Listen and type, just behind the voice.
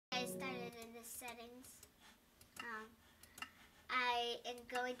settings. I am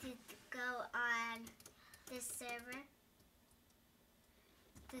going to go on this server.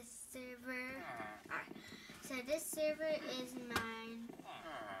 Alright. So this server is mine.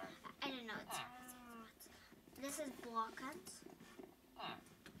 I don't know what server it is. This is Block Hunt.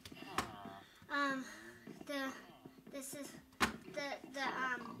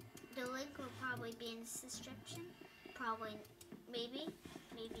 The link will probably be in the description. Probably, maybe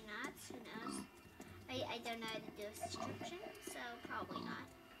not. Who knows? I don't know how to do a subscription, so probably not.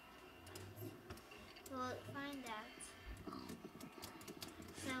 We'll find out.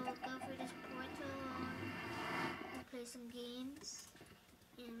 So we'll go through this portal, we'll play some games,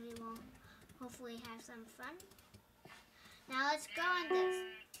 and we will hopefully have some fun. Now let's go on this.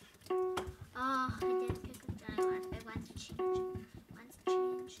 Oh, I didn't pick up that one. I want to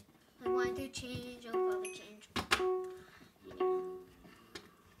change. I'll probably change.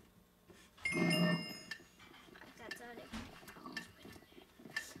 That's already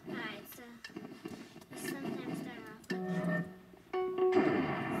alright, so sometimes start off like that. So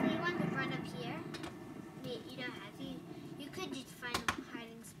you want to run up here. You don't have to. You could just find a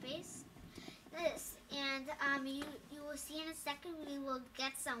hiding space. This, and you will see in a second we will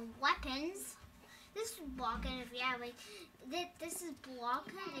get some weapons. This is Block Hunt if you have like this is Block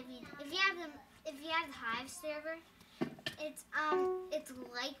Hunt if you have the Hive server. It's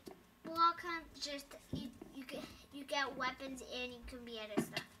like Block Hunt, just you get weapons and you can be other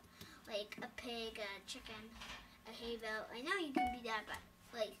stuff like a pig, a chicken, a hay bale. I know you can be that, but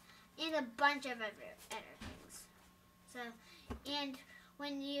like and a bunch of other things. So and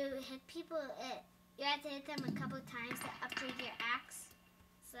when you hit people, you have to hit them a couple of times to upgrade your axe.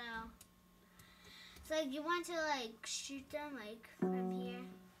 So you want to like shoot them like from here.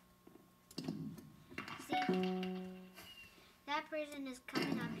 See, that person is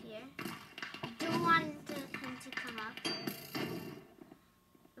coming up here. Don't want him to come up.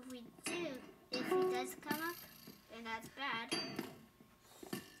 If he does come up, then that's bad.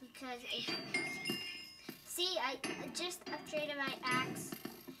 Because see, I just upgraded my axe,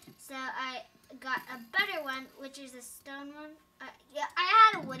 so I got a better one, which is a stone one. Yeah,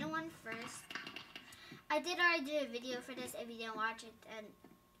 I had a wooden one first. I did already do a video for this. If you didn't watch it, then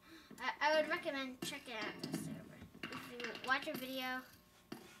I would recommend checking out this server. If you watch a video,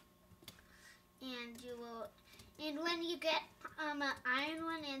 and when you get an iron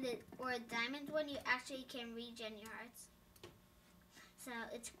one or a diamond one, you actually can regen your hearts. So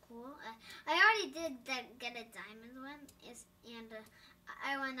it's cool. I already did get a diamond one,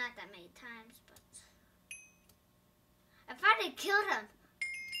 I won not that many times, but I finally killed him.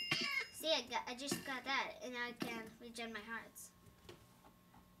 See, I just got that, and now I can regen my hearts.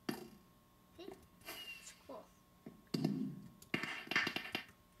 See? It's cool.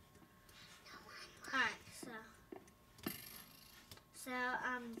 Alright, so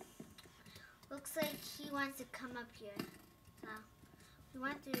looks like he wants to come up here. So we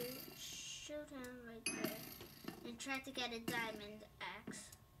want to shoot him right there and try to get a diamond axe.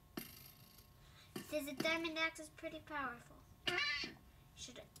 Because the diamond axe is pretty powerful.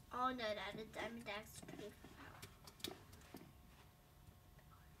 Should all know that the diamond axe is pretty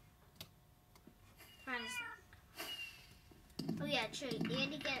powerful. Oh yeah, true.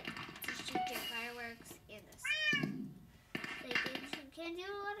 And you get to shoot your fireworks and this. Like, you can do a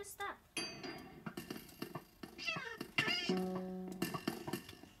lot of stuff.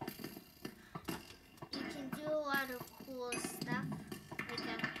 You can do a lot of cool stuff. Like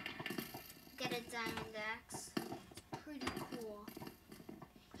get a diamond axe. It's pretty cool.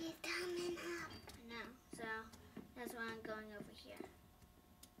 He's coming up. I know, so that's why I'm going over here.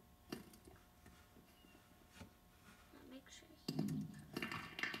 Now make sure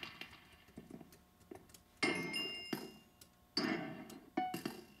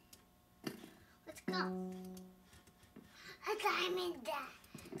let's go. A diamond axe.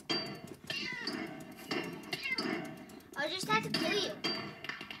 I just had to kill you.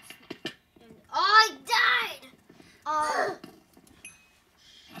 Oh, I died! Oh.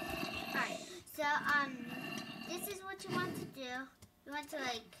 Alright, so, this is what you want to do. You want to,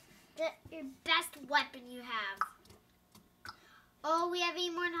 like, get your best weapon you have. Oh, we have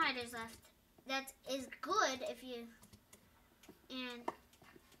 8 more hiders left. That is good if you, and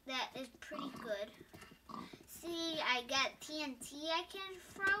that is pretty good. See, I got TNT I can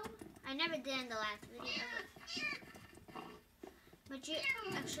throw. I never did in the last video, but you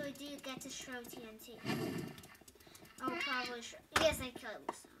actually do get to throw TNT. Oh, probably yes, I killed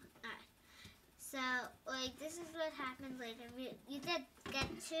him. Alright. So, like, this is what happened later. You did get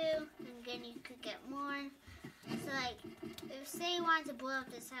 2, and then you could get more. So like, if say you want to blow up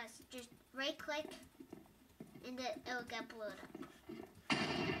this house, just right click and it'll get blown up.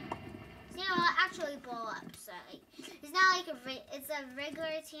 So it'll actually blow up. So like, it's not like it's a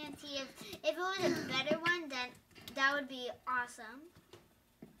regular TNT. If it was a better one, then that would be awesome.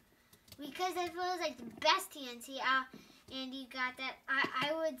 Because if it was like the best TNT, and you got that,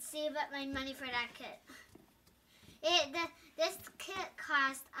 I would save up my money for that kit. This kit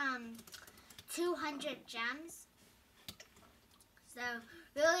cost 200 gems. So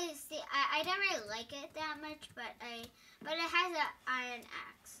really, see, I don't really like it that much, but it has an iron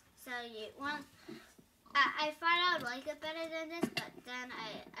axe. So you want, I thought I would like it better than this, but then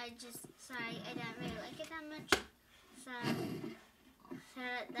I don't really like it that much. So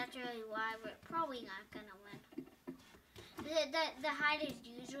that's really why we're probably not gonna win. The hiders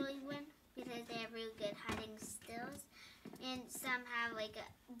usually win because they have really good hiding skills, and some have like a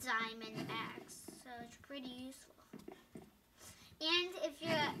diamond axe, so it's pretty useful. And if you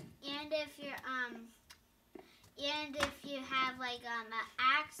have like an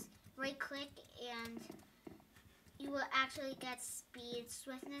axe, right click and you will actually get speed,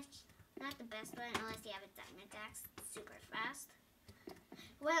 swiftness. Not the best one unless you have a diamond axe, super fast.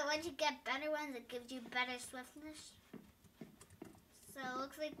 Well, once you get better ones, it gives you better swiftness. So it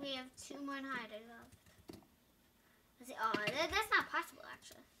looks like we have 2 more hiders left. Let's see. Oh, that's not possible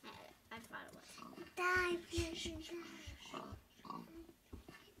actually. I thought it was.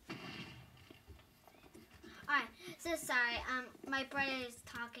 Alright, so sorry. My brother is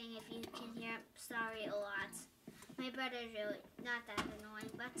talking. If you can hear him, sorry a lot. My brother is really not that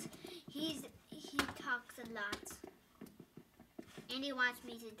annoying, but he talks a lot, and he wants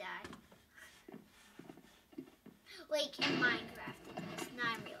me to die. Like in Minecraft, it is,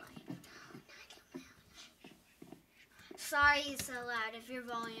 not in real life. Sorry it's so loud. If your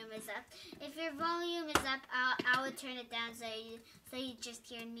volume is up, I will turn it down so you just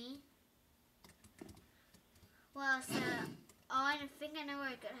hear me. Well, so I think I know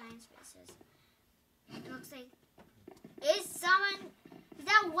where a good hiding space is. It looks like is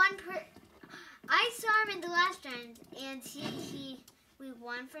that one I saw him in the last round, and we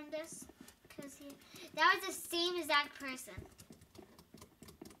won from this because that was the same exact person,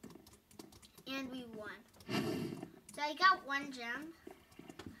 and we won. So I got 1 gem.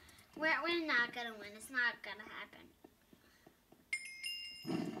 We're not gonna win. It's not gonna happen.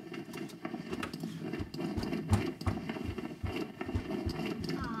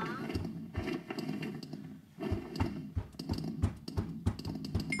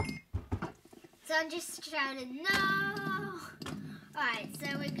 So I'm just shouting, no! Alright, so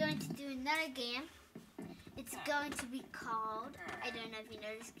we're going to do another game. It's going to be called, I don't know if you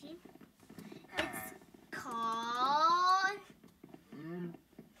know this game. It's called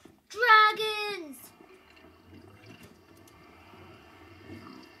Dragons!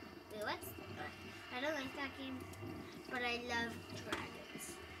 Wait, what? I don't like that game, but I love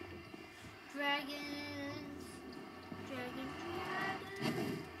dragons. Dragons.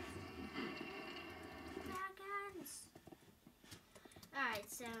 Alright,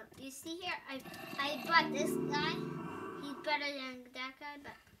 so you see here, I bought this guy. He's better than that guy,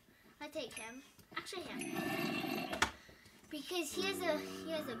 but I'll take him. Actually him. Because he has a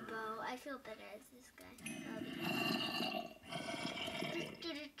bow. I feel better as this guy.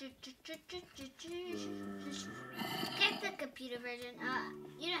 Get the computer version.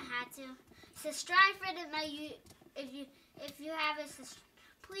 You don't have to. Subscribe for if you have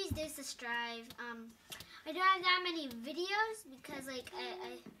please do subscribe. I don't have that many videos because like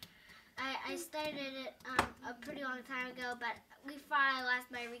I started it a pretty long time ago, but we thought I lost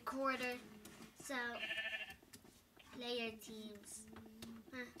my recorder. So player teams.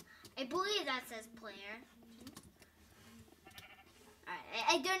 I believe that says player. Alright,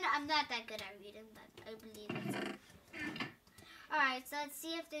 I don't know, I'm not that good at reading, but I believe it's alright, so let's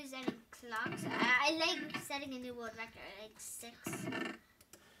see if there's any clocks. I like setting a new world record, like 6.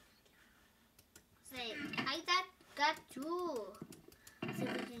 So I got 2. Let's see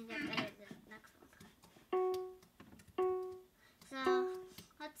if we can get better than the next one. So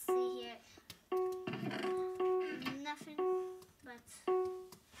let's see here. Nothing but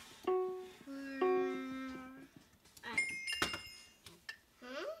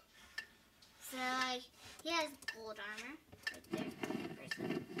so like he has gold armor right there.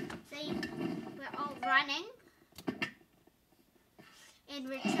 So we're all running, and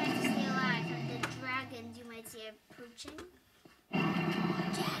we're trying to stay alive from the dragons you might see approaching.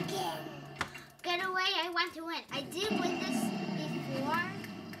 Dragon! Get away! I want to win. I did win this before,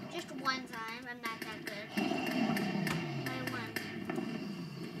 just one time. I'm not that good. I won.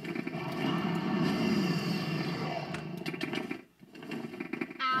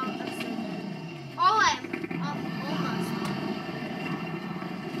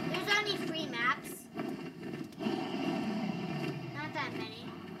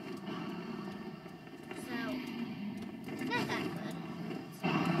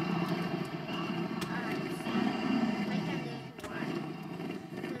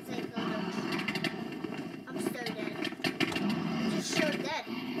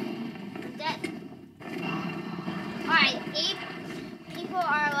 people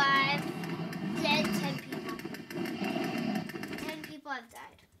are alive. Dead 10 people. 10 people have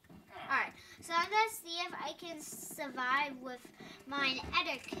died. Alright, so I'm gonna see if I can survive with mine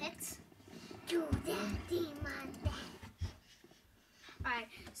editor kit. Do that, demon. Alright,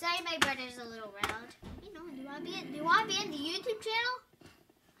 sorry my brother's a little loud. You know, do you wanna be in the YouTube channel?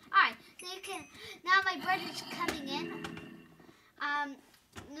 Alright, so you can now my brother's coming in.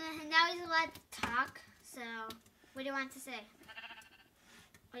 Now he's allowed to talk, so what do you want to say?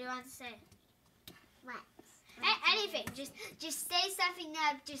 What do you want to say? What? Anything. Just say something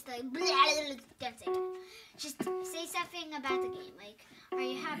that just like blah, blah, blah, that's it. Just say something about the game. Like, are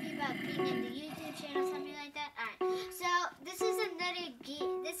you happy about being in the YouTube channel, something like that? Alright. So this is another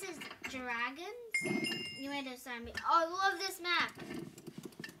game. This is Dragons. You might have saw me. Oh, I love this map.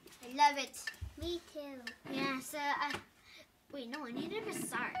 I love it. Me too. Yeah, so wait, no, you never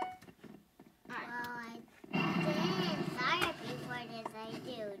saw it. Alright. Well, I didn't saw it before this. I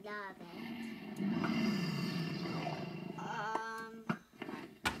do love it.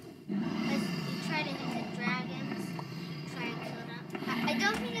 You try to hit the dragons, try to kill them. I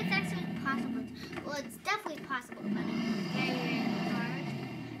don't think it's actually possible. Well, it's definitely possible, but it's very, very hard.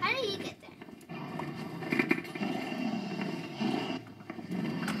 How do you get there?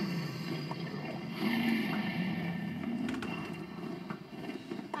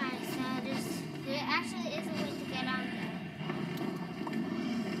 Alright, so there actually is a way to get on there.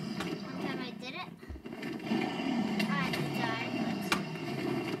 One time I did it. I died, but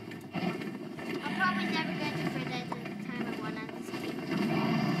I'm probably never going to forget the time I won on this game.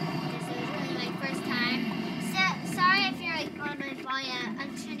 Because it was really my first time. So, sorry if you're like on my phone. Yeah,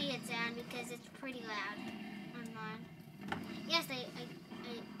 I'm turning it down because it's pretty loud on mine. Yes, I hit him.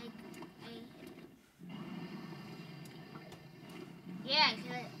 Yeah,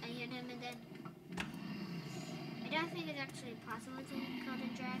 I hit him and then I don't think it's actually possible to kill the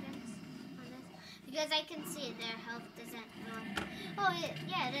dragons on this. Because I can see their health doesn't go up. Oh,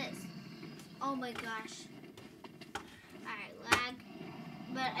 yeah, it is. Oh my gosh. Alright, lag.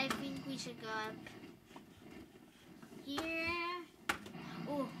 But I think we should go up here.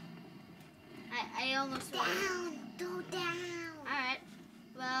 Oh. I almost won. Down, go down. Alright.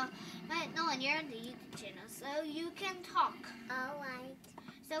 Well, Nolan, you're on the YouTube channel, so you can talk. Alright.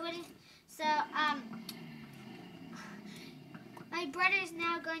 My brother's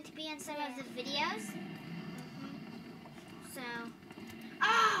now going to be in some of the videos. So,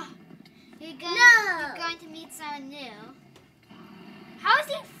 you're going to meet someone new. How is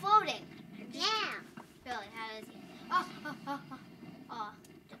he floating? Yeah. Really, how is he? Oh.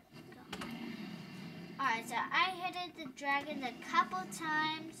 Alright, so I hit the dragon a couple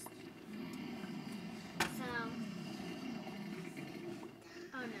times. So,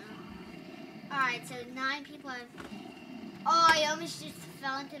 oh no. Alright, so 9 people have. Oh, I almost just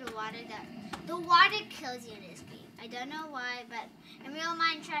fell into the water. The water kills you in this game. I don't know why, but in real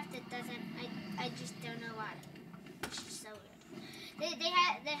Minecraft it doesn't. I just don't know why. It's just so weird. They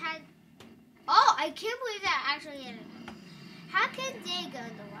had. Oh, I can't believe that actually hit it. How can they go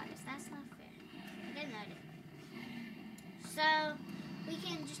in the waters? That's not fair. I didn't know that. So we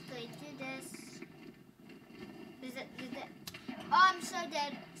can just like do this. Oh, I'm so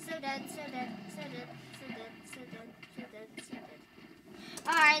dead. So dead.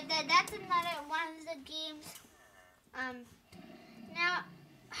 Alright, that's another one of the games. Now,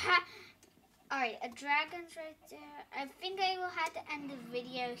 alright, a dragon's right there. I think I will have to end the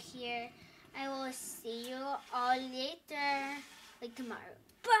video here. I will see you all later, like tomorrow.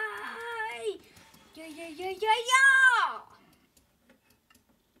 Bye! Yeah.